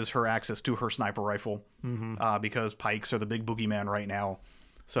now is her access to her sniper rifle, because pikes are the big boogeyman right now.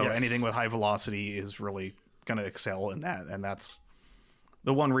 So anything with high velocity is really going to excel in that. And that's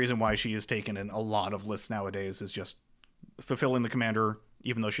the one reason why she is taken in a lot of lists nowadays, is just fulfilling the commander,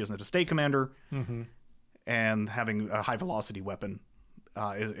 even though she isn't a state commander, and having a high velocity weapon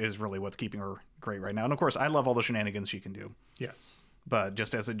is really what's keeping her great right now. And of course, I love all the shenanigans she can do. Yes. But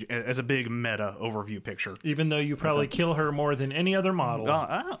just as a big meta overview picture. Even though you probably kill her more than any other model.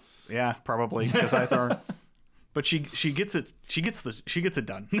 Yeah, probably, because I thought. But she gets it. She gets it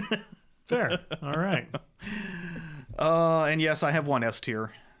done. Fair. All right. And yes, I have one S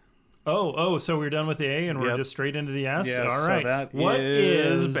tier. So we're done with the A and we're Yep. just straight into the S? Yes, All right. so that What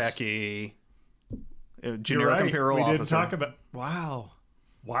is is Becky. Generic You're right. Imperial we officer. didn't talk about...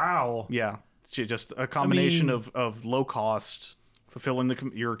 Wow. Yeah. She just a combination of low cost,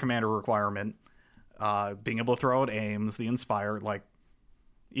 fulfilling your commander requirement, being able to throw out aims, the Inspire. Like,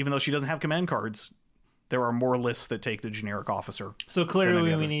 even though she doesn't have command cards, there are more lists that take the generic officer. So clearly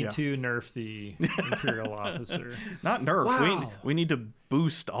than we any need other. to nerf the Imperial officer. Not nerf. Wow. We need to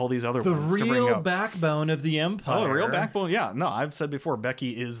boost all these other The ones to bring real up. backbone of the Empire. Oh, the real backbone. Yeah. No, I've said before,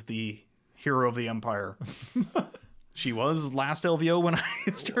 Becky is the hero of the Empire. She was last LVO when I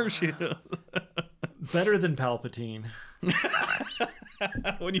used her. She is. Better than Palpatine.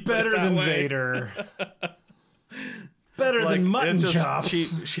 When you put it Better that than way. Vader. Better Like, than mutton it just-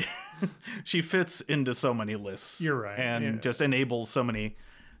 chops. She fits into so many lists. You're right. And Yeah. just enables so many.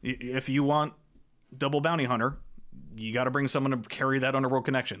 If you want double bounty hunter, you got to bring someone to carry that Underworld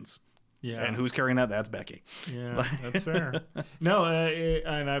Connections. Yeah. And who's carrying that? That's Becky. Yeah, that's fair. No,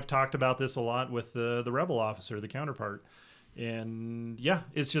 and I've talked about this a lot with the Rebel officer, the counterpart. And yeah,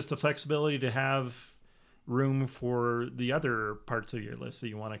 it's just the flexibility to have room for the other parts of your list that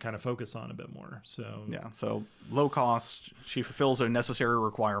you want to kind of focus on a bit more. So Yeah. So low cost. She fulfills a necessary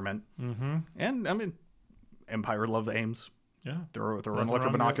requirement. Mm-hmm. And I mean, Empire love aims. yeah, Throw an Nothing electro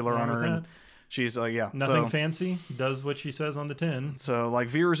wrong binocular with on her, that. and she's like, yeah. Nothing so, fancy. Does what she says on the tin. So like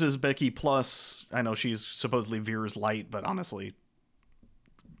Veers is Becky plus. I know she's supposedly Veers light, but honestly,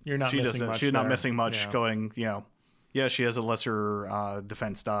 You're not missing much. she's not there. missing much. Yeah. Going, yeah, she has a lesser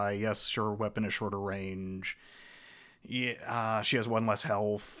defense die. Yes, sure, weapon is shorter range. Yeah, she has one less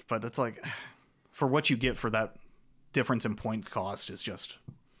health, but it's like, for what you get for that difference in point cost is just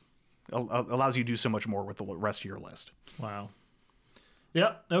allows you to do so much more with the rest of your list. Wow.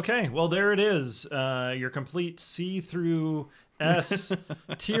 Yep. Okay. Well, there it is. Your complete C through S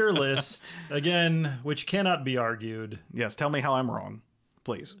tier list again, which cannot be argued. Yes, tell me how I'm wrong,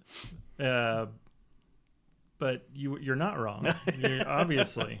 please. But you're not wrong.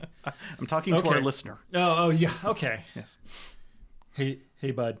 Obviously. I'm talking to Okay. our listener. Oh yeah. Okay. Yes.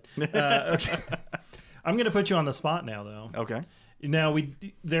 Hey bud. Okay. I'm gonna put you on the spot now, though. Okay. Now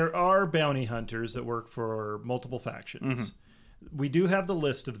there are bounty hunters that work for multiple factions. We do have the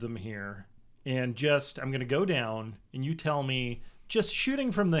list of them here, and I'm gonna go down, and you tell me, just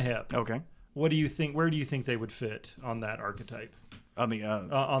shooting from the hip. Okay. What do you think? Where do you think they would fit on that archetype? On the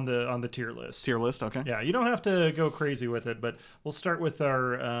On the tier list. tier list. Okay. Yeah, you don't have to go crazy with it, but we'll start with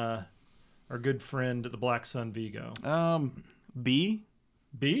our good friend, the Black Sun Vigo. B.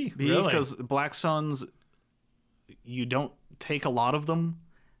 B, B, really? because Black Suns, you don't take a lot of them,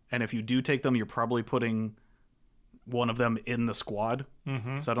 and if you do take them, you're probably putting one of them in the squad.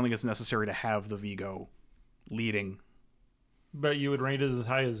 Mm-hmm. So I don't think it's necessary to have the Vigo leading. But you would rate it as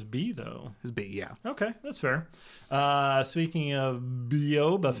high as B, though. His B, yeah. Okay, that's fair. Speaking of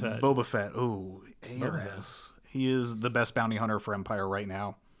Boba Fett. Boba Fett, ooh, A or S. He is the best bounty hunter for Empire right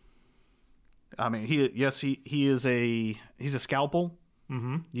now. I mean, he is he's a scalpel.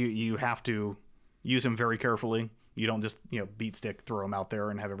 Mm-hmm. You have to use him very carefully. You don't just beat stick, throw him out there,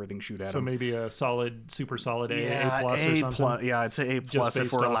 and have everything shoot at him. So maybe a super solid A plus or A something. plus. Yeah, I'd say A plus if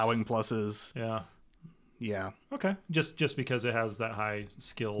based we're off- allowing pluses. Yeah. Yeah, Okay. Just because it has that high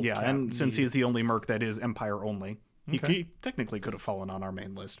skill. yeah, cap and since need. he's the only merc that is Empire only, Okay. he technically could have fallen on our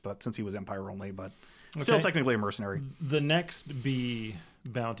main list, but since he was Empire only, but still Okay. technically a mercenary. The next B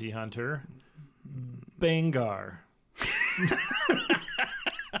bounty hunter, Bangar.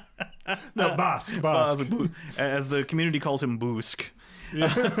 No, Bosk. As the community calls him, Boosk.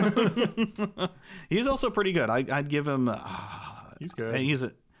 He's also pretty good. I'd give him. He's good. He's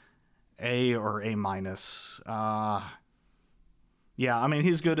A or A minus. Yeah, I mean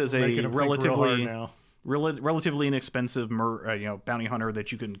he's good as Making a him think real hard relatively now. relatively inexpensive bounty hunter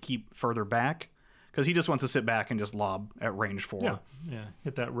that you can keep further back, because he just wants to sit back and just lob at range 4. Yeah.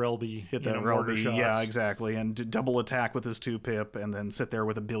 Hit that Relby. Hit that mortar Relby, shots. yeah, exactly, and double attack with his 2 pip, and then sit there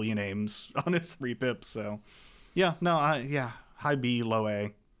with a billion aims on his 3 pips. So, high B, low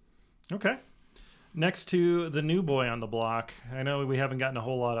A. Okay. Next to the new boy on the block, I know we haven't gotten a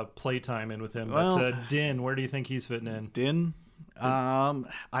whole lot of playtime in with him, but Din, where do you think he's fitting in? Din,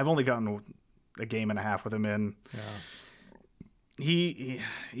 I've only gotten a game and a half with him in. Yeah.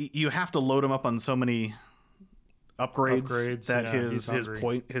 You have to load him up on so many upgrades that he's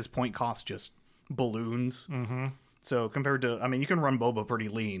hungry. his point cost just balloons. Mm-hmm. So compared to, I mean, you can run Boba pretty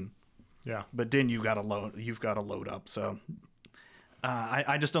lean. Yeah. But Din, you've got to load up. So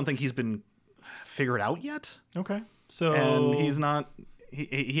I just don't think he's been figured out yet. Okay. So And he's not.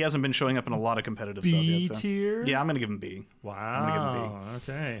 he hasn't been showing up in a lot of competitive stuff B yet. So. tier? Yeah, I'm gonna give him B. Wow. I'm gonna give him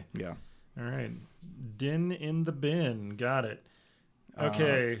Okay. B. Yeah. All right. Din in the bin. Got it.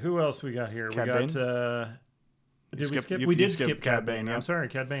 Okay. Who else we got here? Cad we got. Bane? Did we skip? you We did skipped skip Cad Cad Bane. Bane, yeah. I'm sorry,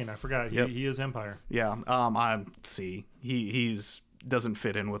 Cad Bane. I forgot. Yep. He is Empire. Yeah. I'm C. He's doesn't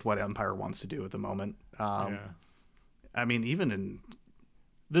fit in with what Empire wants to do at the moment. Yeah. I mean, even in.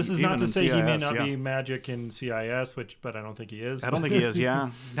 This is even not to in say he may CIS, not yeah. be magic in CIS, but I don't think he is. I don't think he is.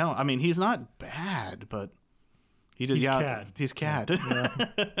 Yeah. No. I mean, he's not bad, but he did. He's yeah. Cad. He's Cad. Yeah.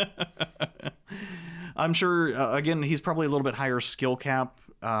 I'm sure. Again, he's probably a little bit higher skill cap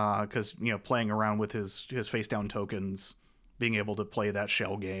because playing around with his face down tokens, being able to play that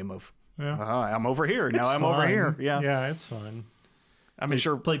shell game of I'm over here now. I'm over here. Yeah. Yeah, it's fun. I mean,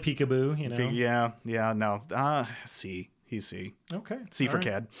 sure. Play peekaboo. You know. Yeah. Yeah. No. C. He's C. Okay. C All for right.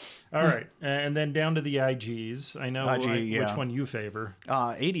 Cad. All right, and then down to the IGs. I know IG, which one you favor.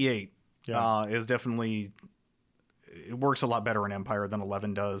 88 Yeah. is definitely. It works a lot better in Empire than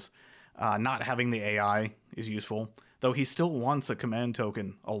 11 does. Not having the AI is useful, though he still wants a command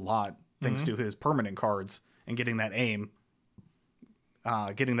token a lot thanks to his permanent cards and getting that aim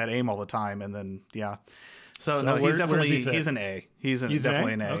all the time. And then, yeah. So no, he's definitely, he's an A. He's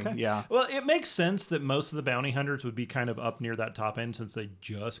definitely an A. Okay. Yeah. Well, it makes sense that most of the bounty hunters would be kind of up near that top end since they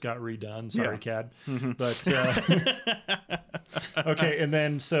just got redone. Sorry, Cad. But, okay. And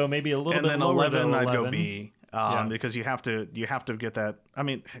then, so maybe a little And bit then lower 11, than I'd 11. go B. Because you have to get that. I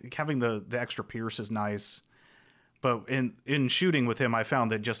mean, having the extra pierce is nice, but in shooting with him, I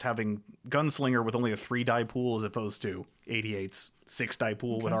found that just having Gunslinger with only a 3-die pool as opposed to 88's 6-die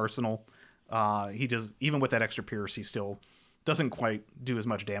pool with Arsenal, he just, even with that extra pierce, he still doesn't quite do as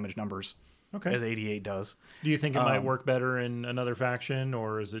much damage numbers as 88 does. Do you think it might work better in another faction,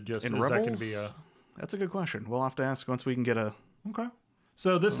 or is it just In is Rebels, that going to be a? That's a good question. We'll have to ask once we can get a. Okay.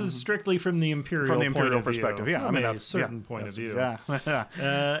 So this is strictly from the Imperial point of perspective. view, Yeah, I from mean a that's certain point of view. Yeah.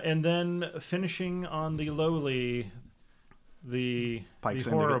 And then finishing on the lowly, the Pike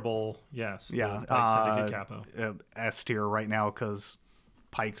Syndicate. horrible, yes, the Yeah, Pike Syndicate Capo. S tier right now because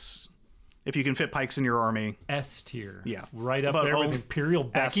Pikes. If you can fit Pikes in your army, S tier, yeah, right up But, there with Imperial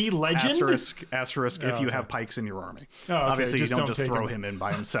Becky Legend. Asterisk if you have Pikes in your army. Oh, okay. Obviously, you don't just take throw him in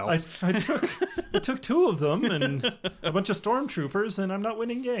by himself. I took 2 of them and a bunch of stormtroopers, and I'm not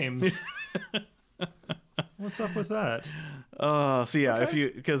winning games. What's up with that? So yeah, if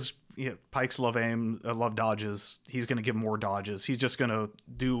you because Pikes love aim, love dodges. He's going to give more dodges. He's just going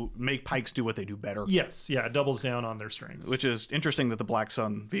to make Pikes do what they do better. Yes, yeah, it doubles down on their strengths. Which is interesting that the Black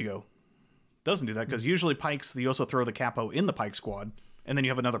Sun Vigo doesn't do that because usually Pikes, you also throw the Capo in the Pike squad, and then you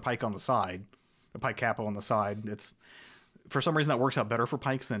have another Pike on the side, a Pike Capo on the side. It's for some reason that works out better for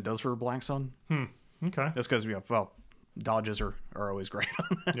Pikes than it does for Black Sun. Okay. Just because dodges are always great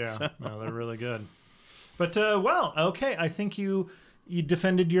on that. Yeah, so. no, they're really good. But okay, I think you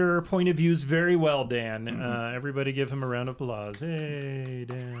defended your point of views very well, Dan. Everybody give him a round of applause. Hey,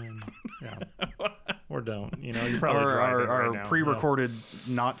 Dan. Yeah. Or don't. You probably driving our right now. pre-recorded,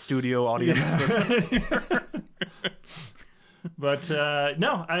 not studio audience. But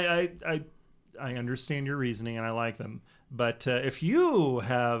no, I understand your reasoning and I like them. But if you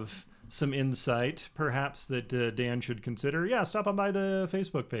have some insight, perhaps that Dan should consider, stop on by the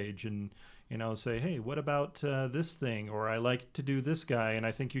Facebook page and say, hey, what about this thing? Or I like to do this guy, and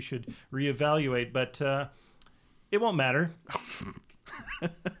I think you should reevaluate. But it won't matter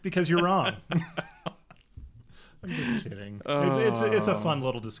because you're wrong. I'm just kidding. It's a fun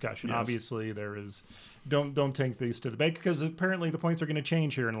little discussion. Yes. Obviously, there is. Don't take these to the bank because apparently the points are going to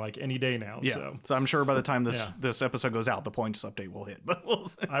change here in like any day now. Yeah. So I'm sure by the time this episode goes out, the points update will hit. But we'll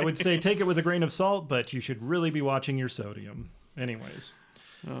see. I would say take it with a grain of salt, but you should really be watching your sodium. Anyways.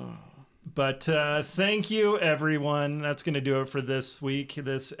 But thank you, everyone. That's going to do it for this week,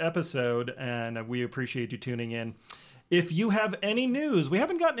 this episode, and we appreciate you tuning in. If you have any news, we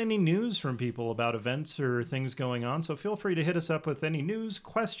haven't gotten any news from people about events or things going on, so feel free to hit us up with any news,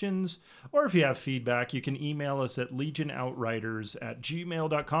 questions, or if you have feedback, you can email us at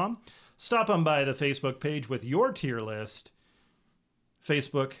legionoutriders@gmail.com. Stop on by the Facebook page with your tier list,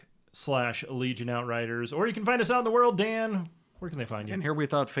 Facebook/Legion Outriders, or you can find us out in the world, Dan. Where can they find you? And here we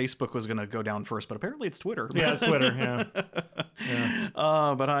thought Facebook was going to go down first, but apparently it's Twitter. Yeah, it's Twitter, yeah.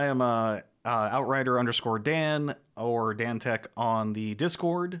 But I am Outrider_Dan or DanTech on the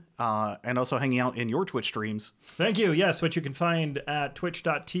Discord, and also hanging out in your Twitch streams. Thank you. Yes, which you can find at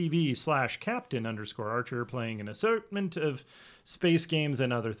twitch.tv/captain_archer, playing an assortment of space games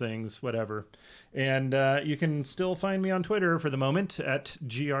and other things, whatever. And you can still find me on Twitter for the moment at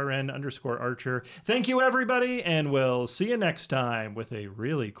grn_archer. Thank you, everybody, and we'll see you next time with a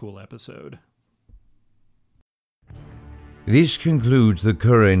really cool episode. This concludes the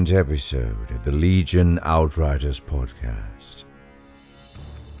current episode of the Legion Outriders podcast.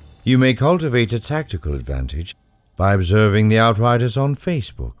 You may cultivate a tactical advantage by observing the Outriders on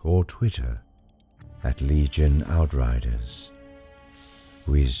Facebook or Twitter at Legion Outriders.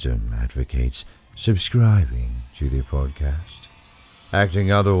 Wisdom advocates subscribing to the podcast.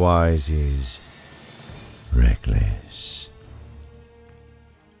 Acting otherwise is